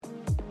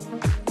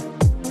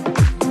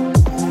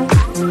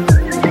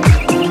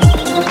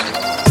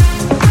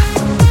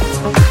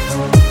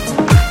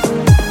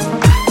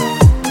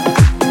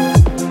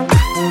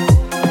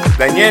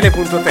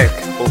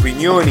Daniele.tech,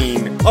 opinioni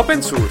in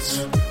open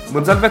source.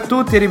 Buon salve a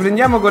tutti e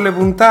riprendiamo con le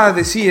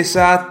puntate. Sì,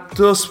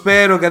 esatto,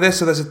 spero che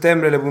adesso da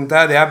settembre le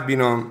puntate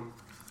abbiano,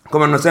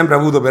 come hanno sempre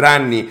avuto per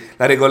anni,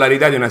 la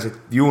regolarità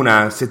di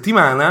una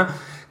settimana.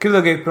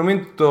 Credo che per il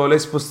momento le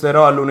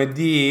sposterò a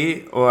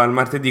lunedì o al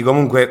martedì,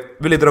 comunque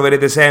ve le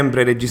troverete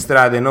sempre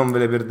registrate, non ve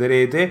le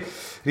perderete.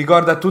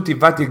 Ricordo a tutti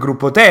infatti il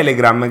gruppo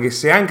Telegram, che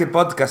se anche il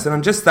podcast non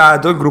c'è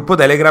stato, il gruppo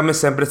Telegram è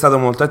sempre stato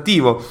molto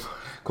attivo,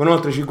 con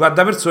oltre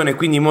 50 persone,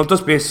 quindi molto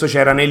spesso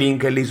c'erano i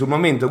link lì sul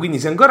momento. Quindi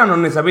se ancora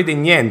non ne sapete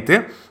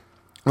niente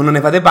o non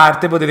ne fate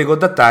parte, potete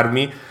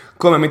contattarmi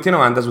come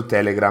Metti90 su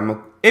Telegram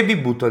e vi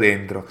butto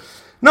dentro.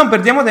 Non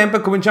perdiamo tempo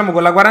e cominciamo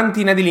con la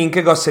quarantina di link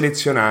che ho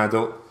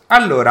selezionato.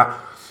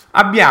 Allora,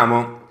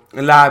 abbiamo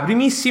la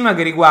primissima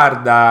che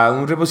riguarda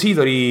un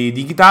repository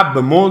di GitHub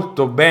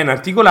molto ben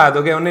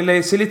articolato, che è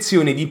nelle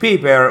selezioni di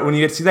paper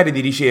universitari di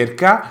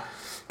ricerca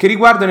che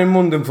riguardano il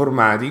mondo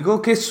informatico,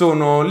 che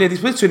sono lì a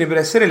disposizione per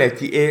essere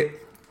letti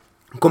e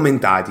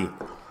commentati.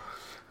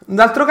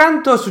 D'altro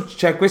canto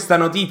c'è questa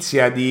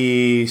notizia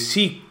di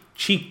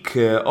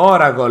CIC,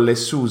 Oracle e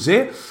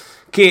SUSE,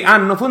 che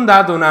hanno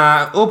fondato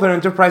una Open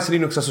Enterprise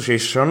Linux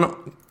Association,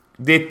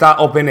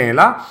 detta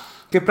OpenELA,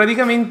 che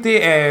praticamente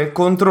è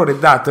contro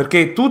Red Hat,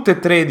 perché tutte e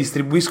tre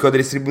distribuiscono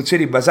delle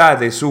distribuzioni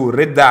basate su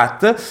Red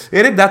Hat,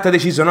 e Red Hat ha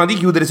deciso di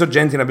chiudere i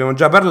sorgenti, ne abbiamo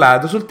già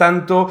parlato,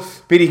 soltanto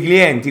per i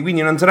clienti,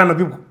 quindi non saranno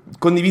più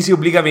condivisi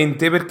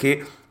pubblicamente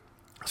perché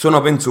sono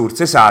open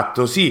source.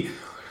 Esatto, sì,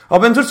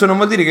 open source non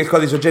vuol dire che il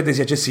codice sorgente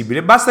sia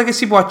accessibile, basta che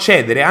si può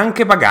accedere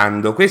anche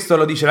pagando, questo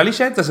lo dice la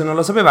licenza, se non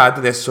lo sapevate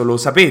adesso lo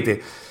sapete.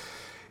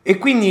 E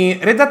quindi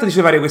Red Hat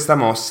dice fare questa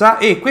mossa,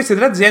 e queste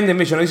tre aziende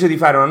invece hanno deciso di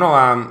fare una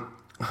nuova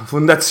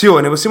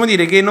fondazione, possiamo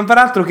dire, che non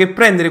farà altro che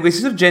prendere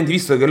questi sorgenti,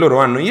 visto che loro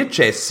hanno gli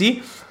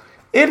accessi,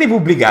 e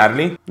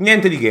ripubblicarli.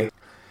 Niente di che.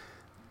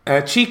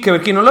 CIC, per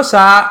chi non lo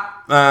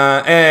sa,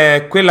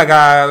 è quella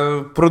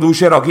che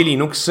produce Rocky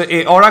Linux,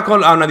 e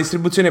Oracle ha una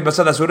distribuzione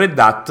basata su Red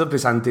Hat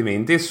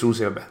pesantemente, e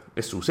SUSE, è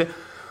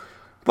SUSE.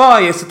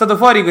 Poi è saltato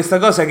fuori questa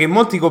cosa che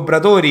molti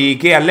compratori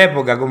che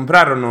all'epoca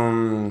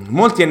comprarono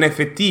molti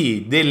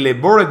NFT delle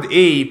Bored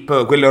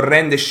Ape, quelle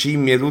orrende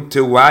scimmie tutte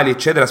uguali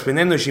eccetera,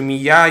 spendendoci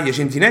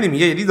centinaia di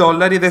migliaia di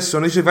dollari, adesso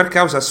hanno deciso di far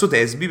causa a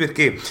Sotheby's,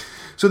 perché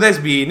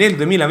Sotheby's nel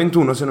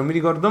 2021, se non mi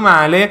ricordo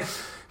male,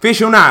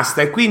 fece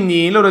un'asta, e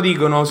quindi loro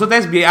dicono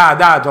Sotheby's ha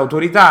dato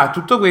autorità a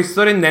tutto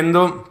questo,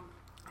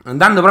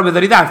 dando proprio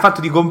autorità al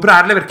fatto di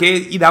comprarle perché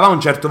gli dava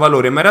un certo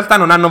valore, ma in realtà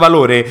non hanno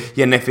valore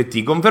gli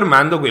NFT,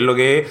 confermando quello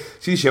che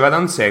si diceva da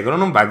un secolo: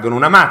 non valgono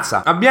una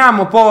mazza.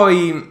 Abbiamo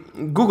poi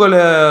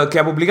Google che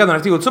ha pubblicato un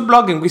articolo sul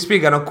blog in cui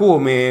spiegano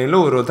come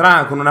loro,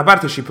 con una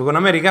partnership con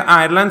American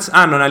Airlines,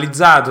 hanno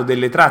analizzato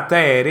delle tratte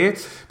aeree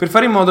per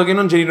fare in modo che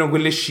non generino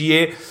quelle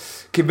scie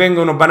che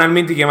vengono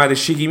banalmente chiamate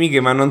scie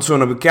chimiche, ma non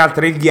sono più che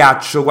altro il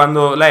ghiaccio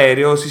quando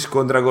l'aereo si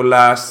scontra con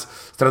la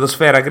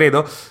stratosfera,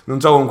 credo, non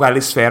so con quale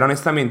sfera,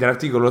 onestamente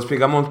l'articolo lo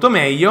spiega molto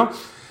meglio,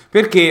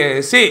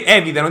 perché se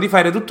evitano di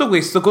fare tutto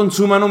questo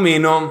consumano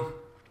meno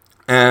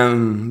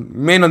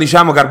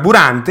diciamo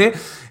carburante,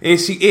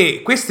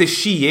 e queste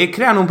scie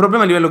creano un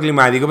problema a livello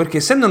climatico, perché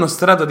essendo uno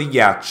strato di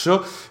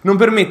ghiaccio non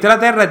permette alla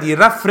Terra di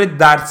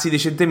raffreddarsi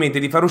decentemente,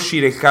 di far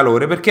uscire il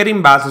calore, perché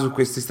rimbalza su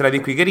questi strati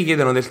qui che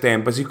richiedono del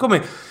tempo. E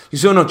siccome ci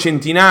sono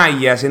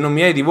centinaia se non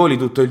migliaia di voli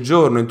tutto il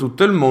giorno in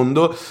tutto il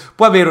mondo,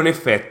 può avere un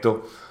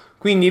effetto.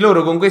 Quindi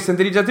loro con questa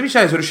intelligenza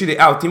artificiale sono riusciti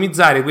a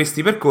ottimizzare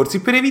questi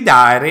percorsi per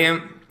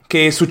evitare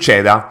che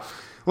succeda,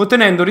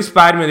 ottenendo un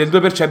risparmio del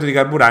 2% di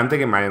carburante,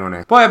 che male non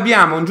è. Poi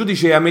abbiamo un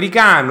giudice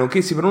americano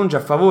che si pronuncia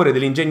a favore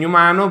dell'ingegno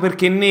umano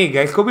perché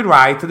nega il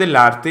copyright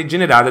dell'arte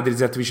generata da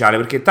intelligenza artificiale,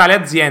 perché tale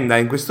azienda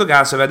in questo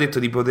caso aveva detto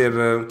di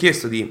poter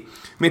chiesto di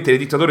mettere il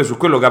dittatore su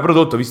quello che ha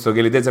prodotto, visto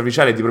che l'intelligenza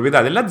artificiale è di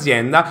proprietà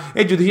dell'azienda,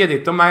 e il giudice ha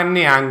detto ma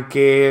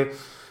neanche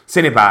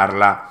se ne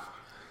parla.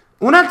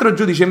 Un altro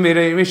giudice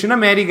invece in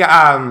America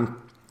ha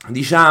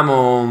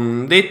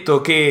detto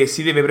che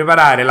si deve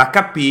preparare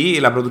l'HP,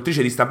 la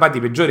produttrice di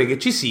stampati peggiore che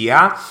ci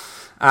sia,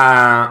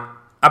 a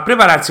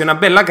prepararsi una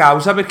bella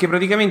causa, perché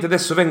praticamente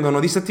adesso vengono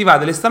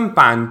disattivate le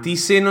stampanti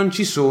se non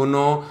ci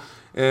sono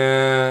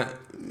non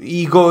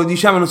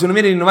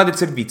viene rinnovato il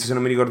servizio, se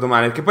non mi ricordo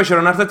male, perché poi c'era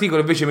un altro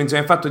articolo invece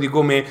menziona il fatto di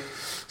come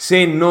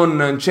se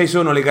non ci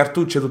sono le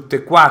cartucce tutte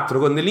e quattro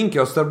con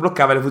dell'inchiostro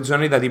bloccava le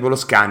funzionalità tipo lo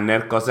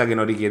scanner, cosa che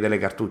non richiede le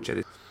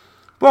cartucce.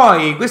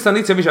 Poi questa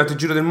notizia invece ha fatto il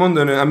giro del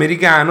mondo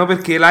americano,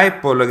 perché la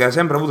Apple, che ha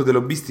sempre avuto dei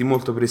lobbisti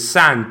molto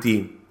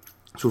pressanti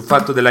sul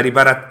fatto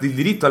del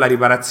diritto alla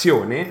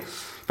riparazione,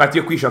 infatti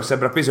io qui ho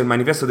sempre appeso il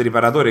manifesto del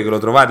riparatore, che lo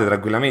trovate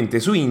tranquillamente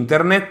su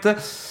internet,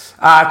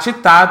 ha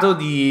accettato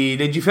di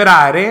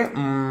legiferare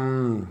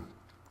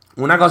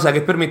una cosa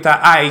che permetta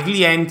ai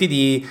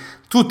clienti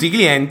tutti i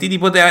clienti di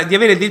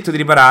avere il diritto di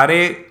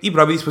riparare i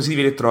propri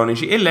dispositivi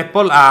elettronici, e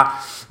l'Apple ha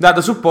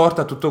dato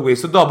supporto a tutto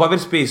questo dopo aver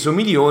speso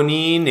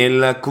milioni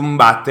nel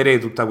combattere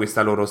tutta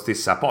questa loro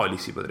stessa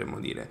policy, potremmo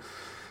dire.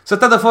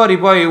 Saltata fuori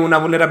poi una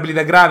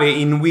vulnerabilità grave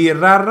in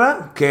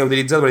WinRAR che è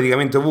utilizzato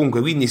praticamente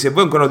ovunque, quindi se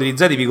voi ancora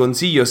utilizzate vi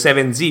consiglio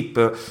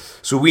 7zip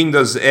su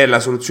Windows, è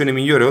la soluzione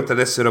migliore, oltre ad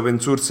essere open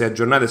source e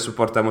aggiornata e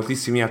supporta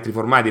moltissimi altri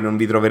formati, non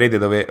vi troverete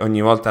dove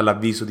ogni volta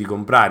l'avviso di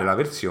comprare la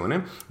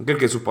versione,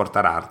 perché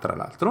supporta RAR tra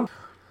l'altro.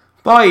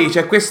 Poi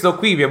c'è questo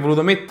qui, vi ho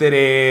voluto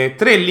mettere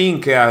 3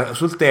 link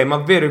sul tema,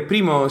 ovvero il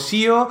primo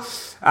SEO,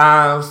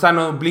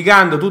 stanno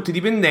obbligando tutti i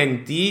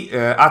dipendenti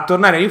a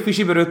tornare negli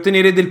uffici per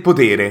ottenere del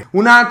potere.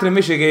 Un altro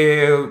invece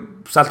che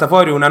salta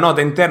fuori una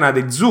nota interna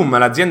di Zoom,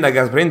 l'azienda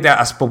che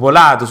ha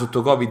spopolato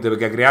sotto Covid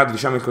perché ha creato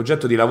il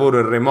concetto di lavoro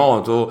in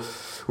remoto,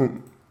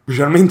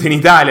 specialmente in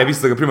Italia,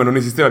 visto che prima non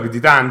esisteva più di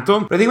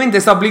tanto,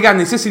 praticamente sta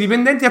obbligando i stessi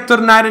dipendenti a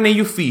tornare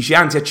negli uffici,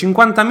 anzi a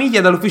 50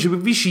 miglia dall'ufficio più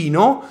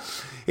vicino,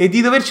 e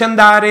di doverci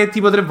andare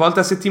tipo 3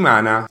 volte a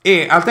settimana.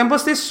 E al tempo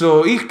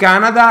stesso il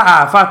Canada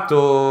ha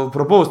fatto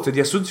proposte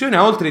di assunzione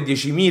a oltre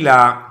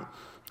 10.000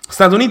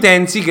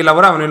 statunitensi che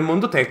lavoravano nel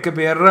mondo tech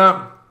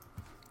per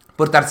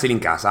portarseli in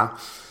casa,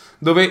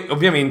 dove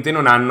ovviamente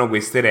non hanno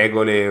queste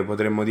regole,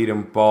 potremmo dire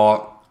un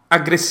po'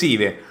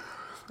 aggressive.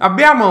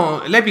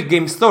 Abbiamo l'Epic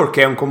Game Store,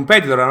 che è un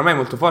competitor ormai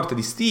molto forte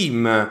di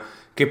Steam,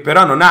 che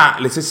però non ha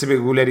le stesse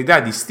peculiarità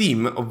di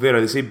Steam, ovvero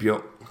ad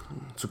esempio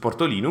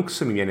supporto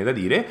Linux, mi viene da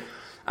dire.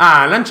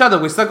 Ha lanciato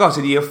questa cosa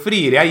di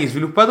offrire agli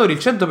sviluppatori il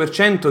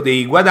 100%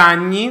 dei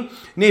guadagni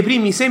nei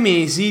primi 6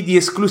 mesi di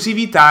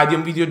esclusività di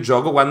un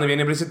videogioco quando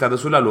viene presentato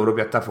sulla loro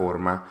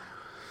piattaforma.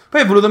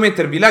 Poi ho voluto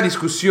mettervi la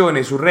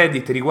discussione su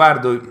Reddit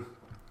riguardo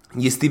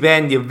gli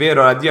stipendi,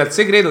 ovvero l'addio al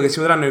segreto, che si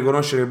potranno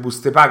riconoscere le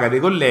buste paga dei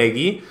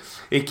colleghi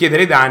e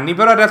chiedere danni,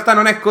 però in realtà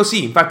non è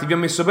così. Infatti vi ho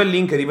messo per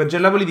link di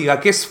Pagella Politica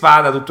che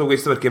sfada tutto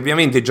questo, perché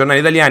ovviamente i giornali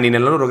italiani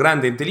nella loro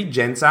grande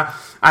intelligenza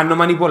hanno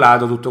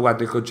manipolato tutto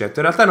quanto il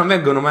concetto. In realtà non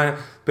vengono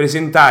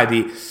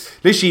presentati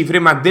le cifre,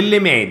 ma delle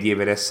medie,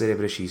 per essere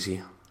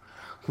precisi,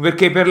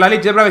 perché per la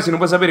legge della privacy non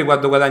puoi sapere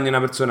quanto guadagna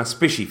una persona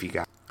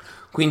specifica.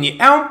 Quindi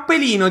è un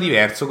pelino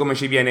diverso come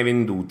ci viene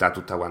venduta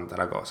tutta quanta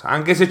la cosa,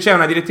 anche se c'è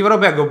una direttiva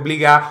europea che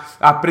obbliga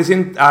a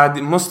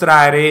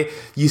mostrare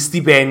gli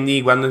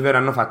stipendi quando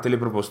verranno fatte le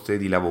proposte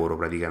di lavoro,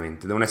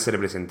 praticamente devono essere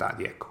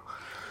presentati, ecco.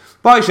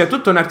 Poi c'è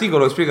tutto un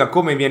articolo che spiega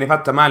come viene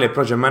fatta male il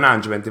project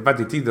management.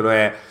 Infatti il titolo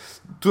è: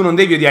 tu non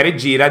devi odiare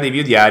Gira,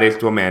 devi odiare il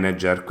tuo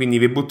manager. Quindi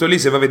vi butto lì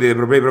se poi avete dei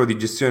problemi proprio di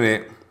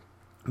gestione,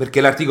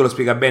 perché l'articolo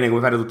spiega bene come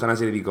fare tutta una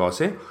serie di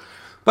cose.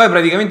 Poi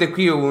praticamente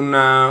qui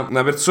una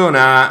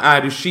persona ha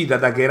riuscito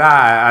ad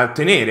hackerare, a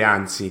ottenere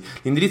anzi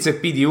l'indirizzo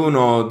IP di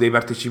uno dei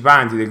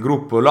partecipanti del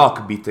gruppo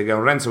Lockbit, che è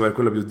un ransomware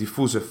quello più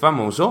diffuso e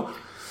famoso,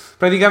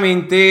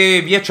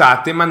 praticamente via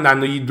chat, e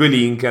mandandogli 2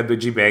 link a 2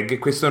 JPEG, e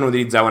questo non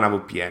utilizzava una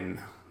VPN,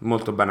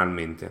 molto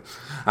banalmente.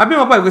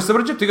 Abbiamo poi questo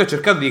progetto che ho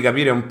cercato di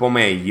capire un po'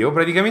 meglio.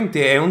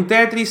 Praticamente è un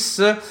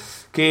Tetris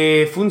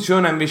che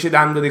funziona invece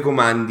dando dei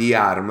comandi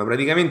ARM.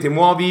 Praticamente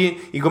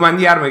muovi i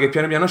comandi ARM che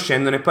piano piano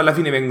scendono e poi alla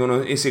fine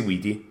vengono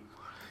eseguiti.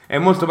 È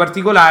molto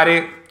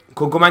particolare.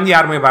 Con comandi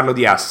ARM parlo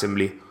di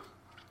assembly.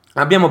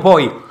 Abbiamo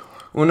poi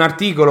un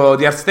articolo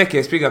di Ars Tech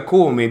che spiega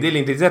come delle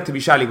intelligenze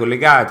artificiali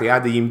collegate a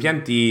degli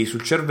impianti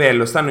sul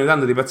cervello stanno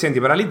aiutando dei pazienti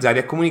paralizzati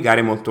a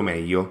comunicare molto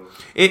meglio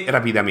e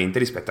rapidamente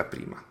rispetto a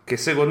prima, che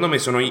secondo me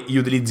sono gli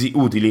utilizzi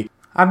utili.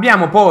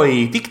 Abbiamo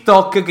poi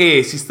TikTok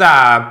che si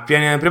sta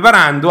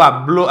preparando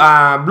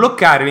a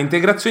bloccare le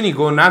integrazioni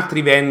con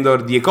altri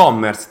vendor di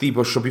e-commerce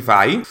tipo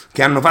Shopify,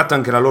 che hanno fatto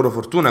anche la loro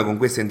fortuna con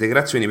queste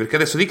integrazioni, perché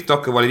adesso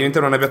TikTok vuole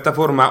diventare una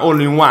piattaforma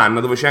all in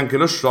one dove c'è anche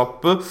lo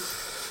shop,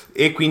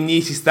 e quindi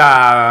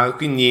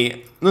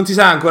non si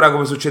sa ancora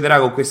come succederà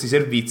con questi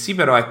servizi,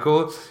 però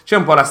ecco, c'è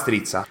un po' la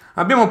strizza.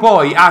 Abbiamo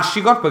poi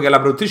HashiCorp, che è la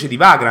produttrice di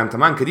Vagrant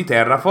ma anche di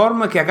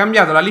Terraform, che ha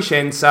cambiato la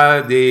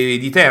licenza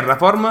di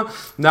Terraform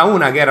da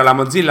una che era la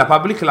Mozilla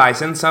Public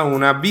License a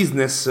una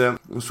Business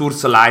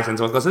Source License,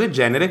 qualcosa del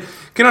genere,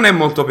 che non è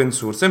molto open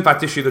source.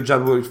 Infatti è uscito già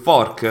il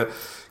fork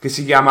che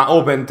si chiama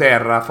Open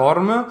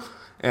Terraform,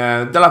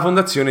 dalla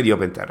fondazione di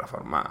Open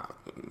Terraform, ma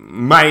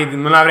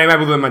non l'avrei mai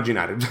potuto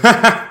immaginare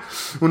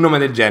un nome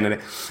del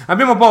genere.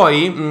 Abbiamo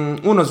poi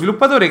uno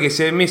sviluppatore che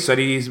si è messo a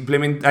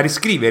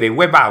riscrivere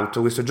Wipeout,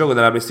 questo gioco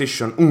della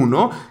PlayStation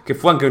 1, che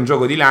fu anche un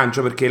gioco di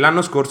lancio perché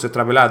l'anno scorso è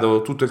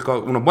trapelato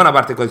una buona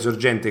parte del codice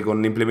sorgente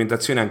con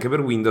l'implementazione anche per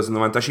Windows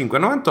 95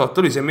 e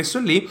 98. Lui si è messo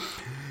lì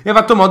e ha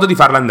fatto modo di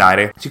farlo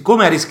andare.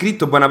 Siccome ha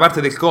riscritto buona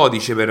parte del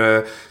codice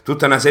per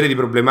tutta una serie di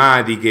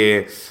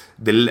problematiche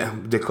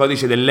del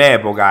codice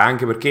dell'epoca,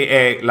 anche perché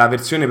è la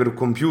versione per un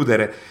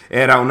computer,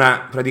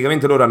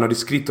 praticamente loro hanno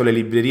riscritto le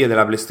librerie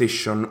della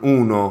PlayStation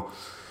 1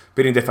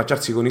 per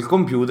interfacciarsi con il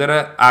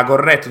computer, ha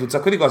corretto tutto un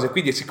sacco di cose, e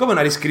quindi siccome è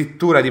una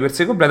riscrittura di per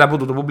sé completa ha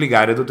potuto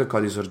pubblicare tutto il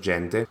codice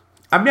sorgente.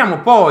 Abbiamo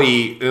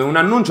poi un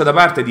annuncio da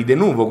parte di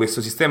Denuvo,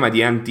 questo sistema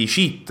di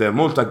anti-cheat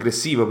molto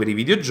aggressivo per i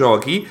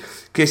videogiochi,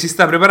 che si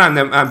sta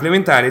preparando a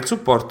implementare il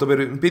supporto per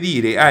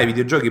impedire ai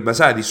videogiochi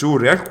basati su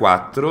Unreal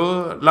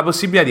 4 la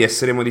possibilità di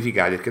essere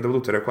modificati, perché dopo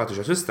tutto Unreal 4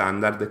 c'ha i suoi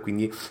standard e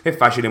quindi è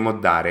facile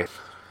moddare.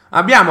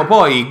 Abbiamo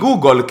poi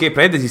Google che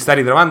praticamente si sta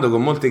ritrovando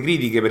con molte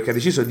critiche perché ha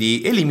deciso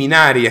di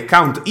eliminare gli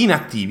account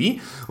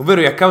inattivi, ovvero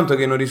gli account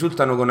che non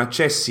risultano con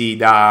accessi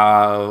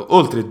da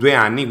oltre 2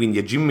 anni, quindi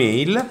a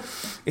Gmail,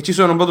 e ci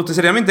sono un po' tutte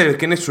seriamente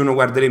perché nessuno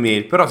guarda le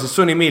mail, però se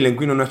sono email in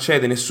cui non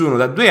accede nessuno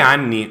da 2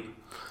 anni,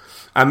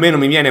 a me non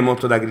mi viene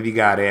molto da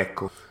criticare,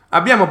 ecco.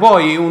 Abbiamo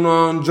poi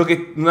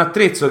un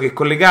attrezzo che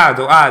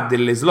collegato a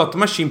delle slot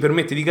machine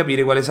permette di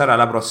capire quale sarà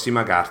la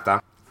prossima carta.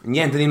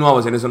 Niente di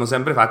nuovo, se ne sono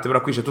sempre fatte, però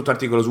qui c'è tutto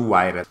articolo su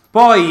Wired.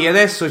 Poi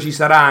adesso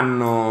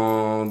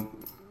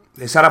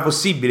sarà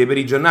possibile per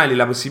i giornali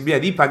la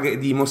possibilità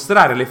di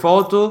mostrare le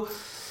foto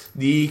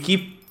di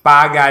chi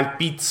paga il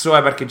pizzo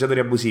ai parcheggiatori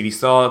abusivi.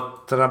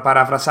 Sto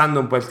parafrasando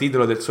un po' il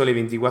titolo del Sole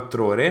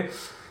 24 Ore,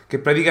 che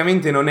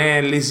praticamente non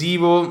è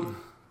lesivo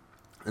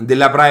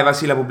della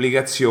privacy la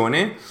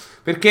pubblicazione,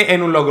 perché è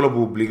in un luogo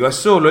pubblico, è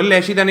solo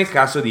illecita nel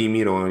caso di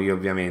minori,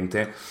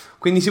 ovviamente.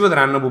 Quindi si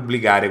potranno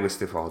pubblicare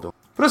queste foto.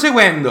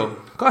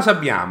 Proseguendo, cosa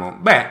abbiamo?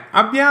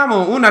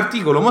 Abbiamo un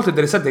articolo molto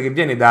interessante che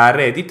viene da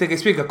Reddit che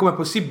spiega come è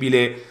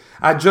possibile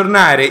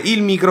aggiornare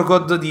il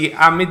microcode di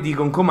AMD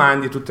con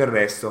comandi e tutto il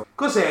resto.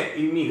 Cos'è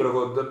il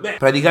microcode?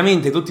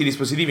 Praticamente tutti i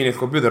dispositivi nel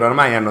computer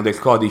ormai hanno del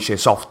codice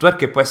software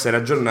che può essere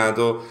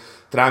aggiornato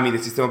tramite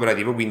il sistema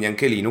operativo, quindi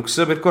anche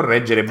Linux, per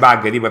correggere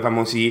bug tipo i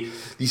famosi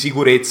di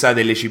sicurezza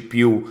delle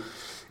CPU,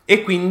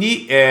 e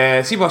quindi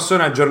si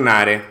possono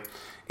aggiornare.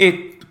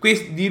 E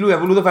di lui ha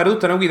voluto fare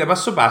tutta una guida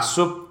passo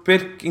passo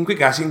in quei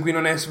casi in cui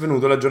non è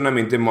svenuto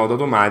l'aggiornamento in modo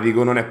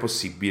automatico, non è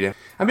possibile.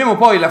 Abbiamo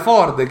poi la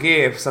Ford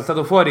che è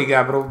saltato fuori, che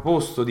ha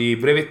proposto di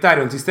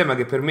brevettare un sistema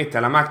che permette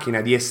alla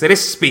macchina di essere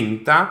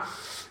spenta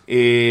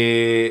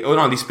di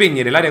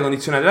spegnere l'aria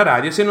condizionata della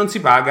radio se non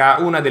si paga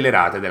una delle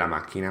rate della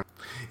macchina,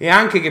 e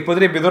anche che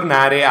potrebbe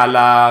tornare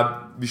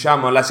alla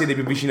sede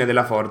più vicina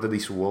della Ford di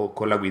suo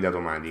con la guida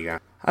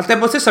automatica. Al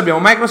tempo stesso abbiamo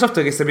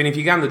Microsoft che sta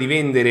pianificando di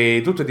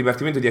vendere tutto il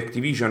dipartimento di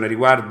Activision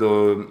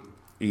riguardo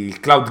il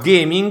cloud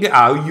gaming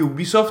a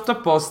Ubisoft,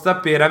 apposta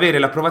per avere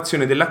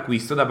l'approvazione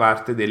dell'acquisto da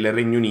parte del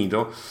Regno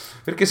Unito,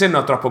 perché se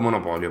no è troppo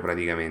monopolio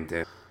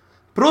praticamente.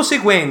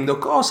 Proseguendo,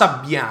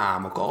 cosa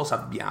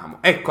abbiamo?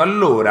 Ecco,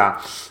 allora,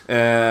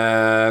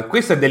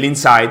 questo è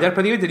dell'Insider,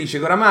 praticamente dice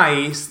che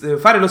oramai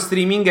fare lo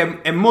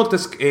streaming è molto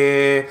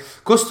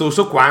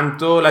costoso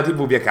quanto la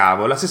TV via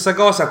cavo, la stessa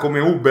cosa come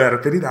Uber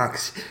per i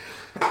taxi.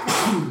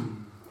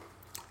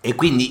 E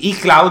quindi il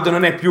cloud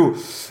non è più,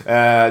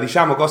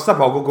 costa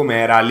poco come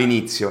era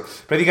all'inizio.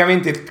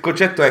 Praticamente il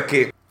concetto è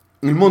che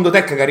il mondo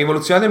tech che ha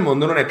rivoluzionato il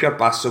mondo non è più al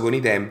passo con i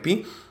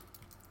tempi,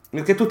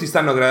 perché tutti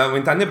stanno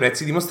aumentando i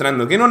prezzi,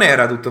 dimostrando che non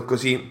era tutto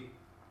così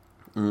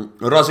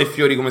rose e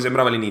fiori come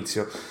sembrava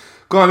all'inizio.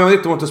 Come abbiamo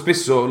detto molto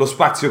spesso, lo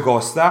spazio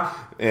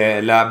costa,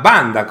 la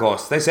banda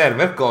costa, i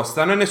server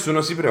costano e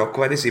nessuno si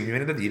preoccupa, ad esempio,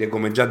 viene da dire,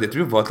 come già detto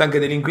più volte, anche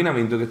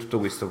dell'inquinamento che tutto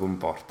questo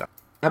comporta.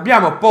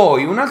 Abbiamo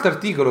poi un altro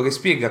articolo che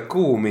spiega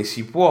come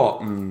si può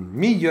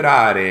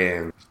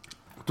migliorare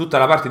tutta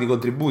la parte di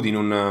contributi in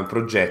un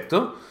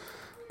progetto,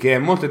 che è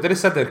molto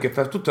interessante perché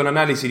fa tutta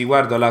un'analisi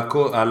riguardo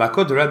alla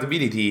code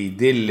readability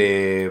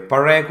delle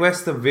pull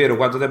request, ovvero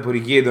quanto tempo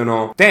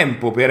richiedono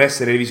tempo per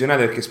essere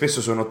revisionate, perché spesso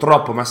sono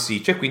troppo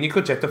massicce, e quindi il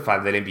concetto è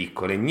fare delle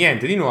piccole.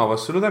 Niente di nuovo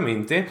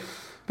assolutamente,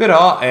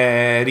 però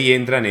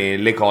rientra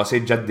nelle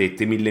cose già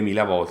dette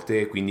mille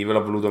volte, quindi ve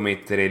l'ho voluto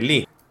mettere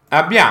lì.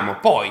 Abbiamo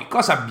poi,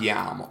 cosa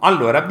abbiamo?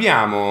 Allora,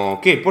 abbiamo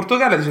che il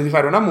Portogallo ha deciso di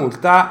fare una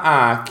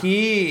multa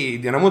di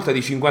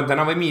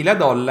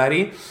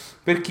 $59.000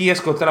 per chi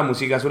ascolta la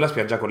musica sulla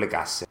spiaggia con le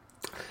casse.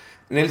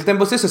 Nel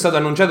tempo stesso è stato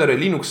annunciato il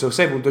Linux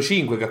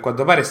 6.5, che a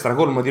quanto pare è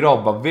stracolmo di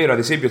roba, ovvero ad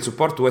esempio il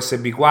supporto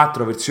USB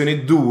 4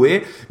 versione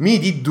 2,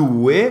 MIDI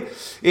 2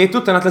 e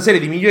tutta un'altra serie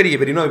di migliorie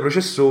per i nuovi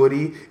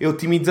processori e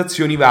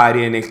ottimizzazioni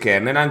varie nel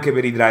kernel, anche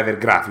per i driver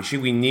grafici,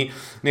 quindi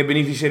ne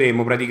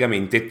beneficeremo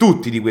praticamente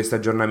tutti di questo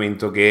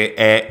aggiornamento che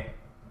è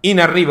in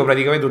arrivo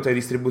praticamente tutte le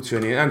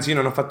distribuzioni. Anzi, io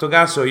non ho fatto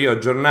caso, io ho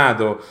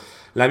aggiornato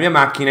la mia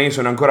macchina, io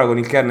sono ancora con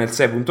il kernel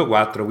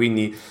 6.4,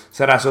 quindi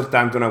sarà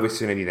soltanto una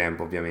questione di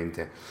tempo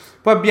ovviamente.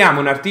 Poi abbiamo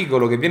un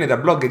articolo che viene da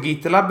blog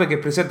GitLab che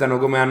presentano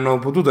come hanno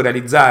potuto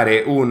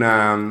realizzare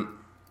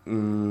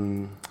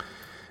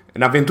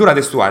un'avventura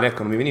testuale,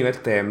 ecco, non mi veniva il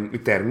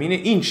termine,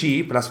 in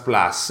C++,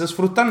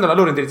 sfruttando la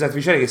loro intelligenza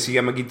artificiale che si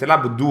chiama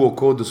GitLab Duo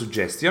Code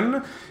Suggestion,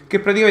 che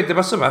praticamente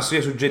passo passo gli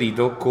ha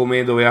suggerito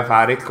come doveva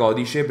fare il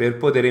codice per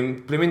poter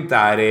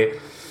implementare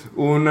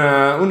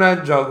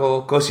un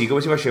gioco così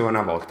come si faceva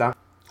una volta.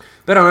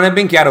 Però non è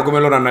ben chiaro come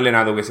loro hanno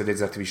allenato questa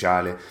intelligenza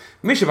artificiale.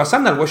 Invece,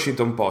 passando al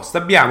Washington Post,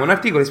 abbiamo un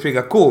articolo che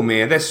spiega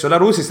come adesso la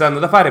Russia sta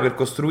andando a fare per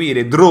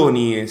costruire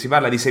droni, si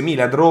parla di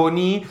 6.000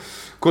 droni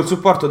col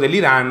supporto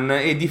dell'Iran,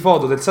 e di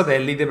foto del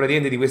satellite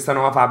praticamente di questa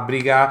nuova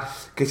fabbrica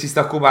che si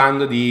sta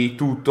occupando di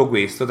tutto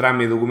questo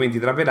tramite documenti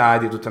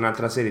trapelati e tutta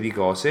un'altra serie di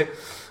cose,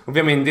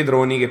 ovviamente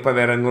droni che poi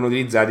verranno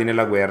utilizzati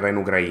nella guerra in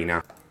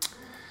Ucraina.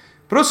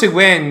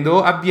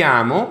 Proseguendo,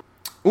 abbiamo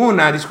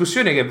una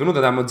discussione che è venuta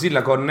da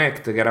Mozilla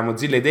Connect, che era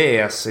Mozilla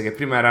Ideas, che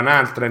prima era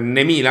un'altra,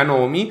 Nemila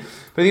Nomi,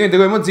 praticamente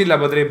come Mozilla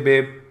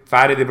potrebbe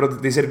fare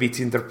dei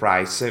servizi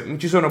enterprise. Mi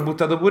ci sono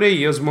buttato pure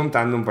io,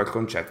 smontando un po' il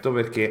concetto,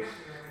 perché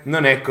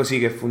non è così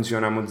che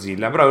funziona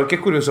Mozilla. Però perché è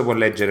curioso può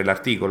leggere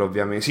l'articolo,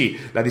 ovviamente, sì,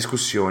 la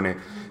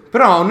discussione.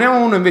 Però ne ho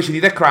uno invece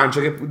di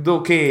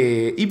TechCrunch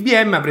che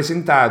IBM ha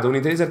presentato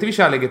un'intelligenza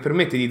artificiale che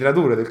permette di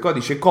tradurre del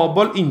codice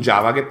COBOL in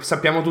Java, che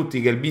sappiamo tutti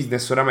che il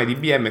business oramai di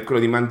IBM è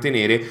quello di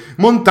mantenere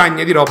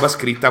montagne di roba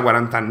scritta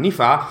 40 anni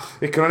fa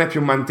e che non è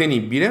più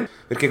mantenibile,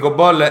 perché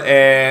COBOL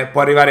può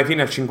arrivare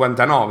fino al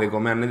 59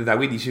 come anno d'età,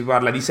 quindi si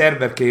parla di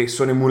server che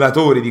sono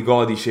emulatori di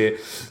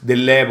codice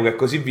dell'epoca e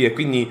così via, e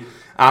quindi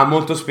ha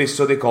molto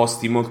spesso dei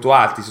costi molto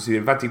alti.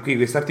 Infatti qui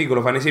questo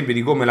articolo fa un esempio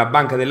di come la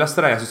Banca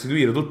dell'Australia ha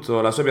sostituito tutta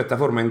la sua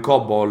piattaforma in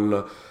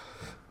COBOL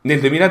nel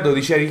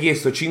 2012, ha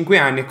richiesto 5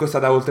 anni e è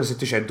costata oltre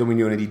 700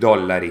 milioni di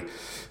dollari,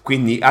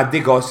 quindi ha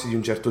dei costi di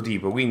un certo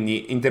tipo.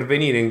 Quindi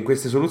intervenire in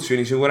queste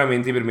soluzioni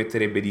sicuramente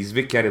permetterebbe di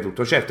svecchiare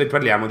tutto. Certo, e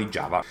parliamo di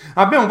Java.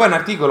 Abbiamo poi un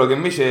articolo che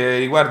invece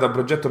riguarda un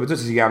progetto open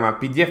source, si chiama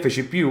PDF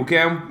CPU, che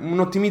è un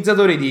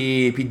ottimizzatore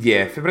di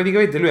PDF.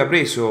 Praticamente lui ha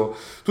preso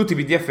tutti i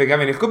PDF che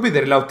aveva nel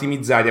computer e l'ha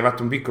ottimizzati, ha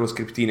fatto un piccolo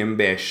scriptino in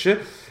bash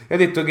e ha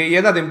detto che gli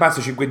ha dato in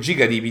pasto 5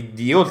 giga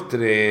di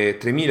oltre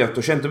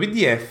 3800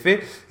 PDF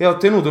e ha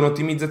ottenuto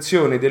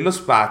un'ottimizzazione dello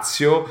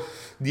spazio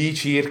di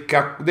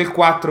circa del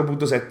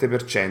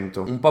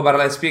 4,7%. Un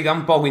po' spiega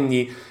un po'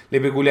 quindi le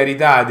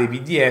peculiarità dei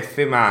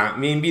PDF, ma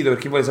vi invito, per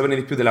chi vuole saperne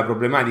di più della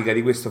problematica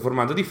di questo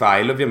formato di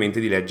file, ovviamente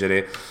di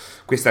leggere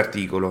questo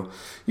articolo.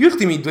 Gli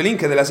ultimi 2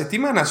 link della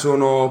settimana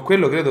sono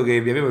quello, credo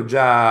che vi avevo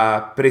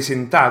già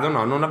presentato,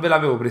 no, non ve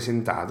l'avevo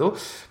presentato.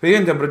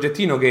 Praticamente è un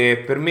progettino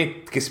che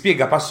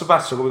spiega passo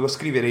passo come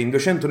scrivere in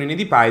 200 linee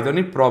di Python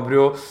il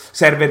proprio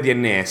server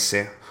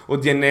DNS o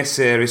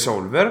DNS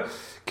Resolver,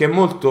 che è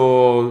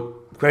molto...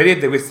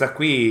 Praticamente questa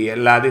qui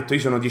l'ha detto, io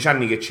sono 10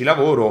 anni che ci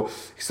lavoro,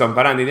 sto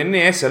imparando i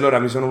DNS, allora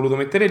mi sono voluto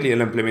mettere lì e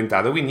l'ho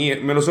implementato, quindi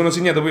me lo sono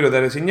segnato poi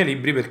dai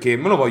segnalibri perché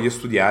me lo voglio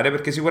studiare,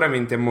 perché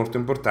sicuramente è molto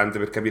importante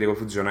per capire come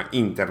funziona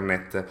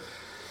internet.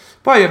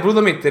 Poi ho voluto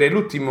mettere un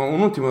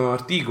ultimo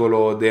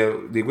articolo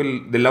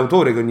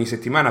dell'autore che ogni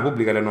settimana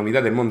pubblica le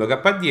novità del mondo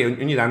KD e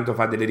ogni tanto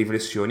fa delle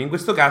riflessioni. In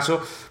questo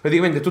caso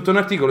praticamente è tutto un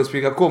articolo che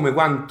spiega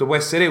quanto può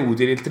essere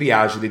utile il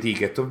triage dei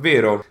ticket,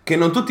 ovvero che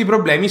non tutti i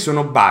problemi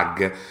sono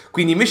bug.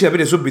 Quindi invece di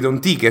aprire subito un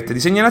ticket di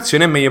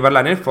segnalazione è meglio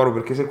parlare nel forum,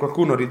 perché se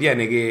qualcuno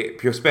ritiene che è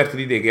più esperto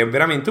di te che è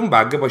veramente un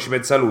bug, poi ci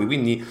pensa lui.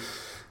 Quindi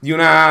di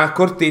una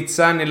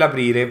accortezza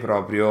nell'aprire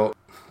proprio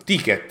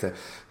ticket.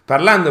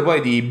 Parlando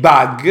poi di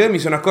bug, mi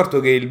sono accorto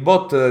che il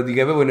bot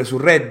che avevo su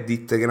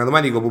Reddit, che in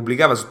automatico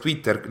pubblicava su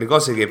Twitter le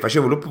cose che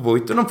facevo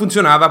l'upvote, non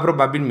funzionava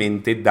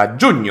probabilmente da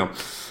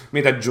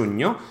metà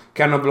giugno,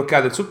 che hanno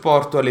bloccato il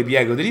supporto alle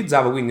API che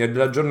utilizzavo, quindi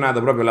ho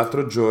aggiornato proprio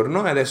l'altro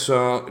giorno e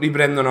adesso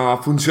riprendono a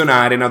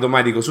funzionare in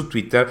automatico su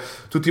Twitter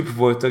tutti i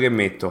upvote che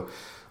metto.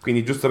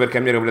 Quindi giusto per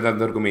cambiare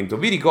completamente argomento,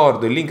 vi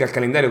ricordo il link al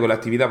calendario con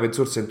l'attività open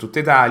source in tutta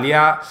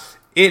Italia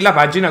e la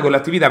pagina con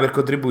l'attività per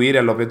contribuire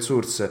all'open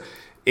source.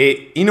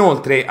 E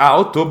inoltre a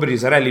ottobre ci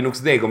sarà il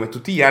Linux Day come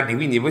tutti gli anni,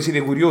 quindi voi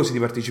siete curiosi di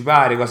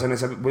partecipare,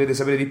 volete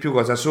sapere di più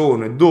cosa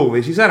sono e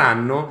dove ci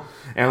saranno,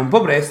 è un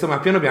po' presto, ma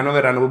piano piano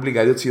verranno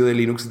pubblicati il sito del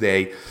Linux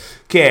Day,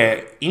 che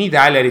è in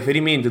Italia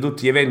riferimento a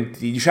tutti gli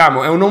eventi,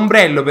 diciamo è un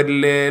ombrello per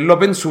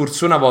l'open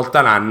source una volta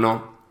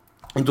l'anno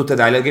in tutta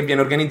Italia, che viene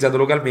organizzato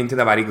localmente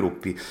da vari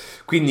gruppi,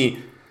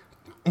 quindi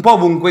un po'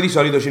 ovunque di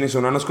solito ce ne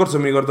sono. L'anno scorso,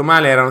 mi ricordo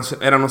male,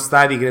 erano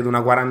stati credo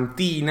una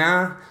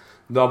quarantina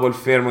dopo il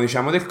fermo,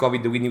 diciamo, del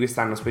Covid, quindi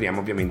quest'anno speriamo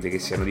ovviamente che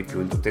siano di più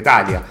in tutta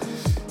Italia.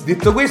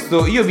 Detto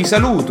questo, io vi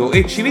saluto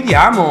e ci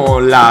vediamo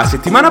la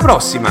settimana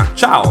prossima.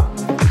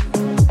 Ciao!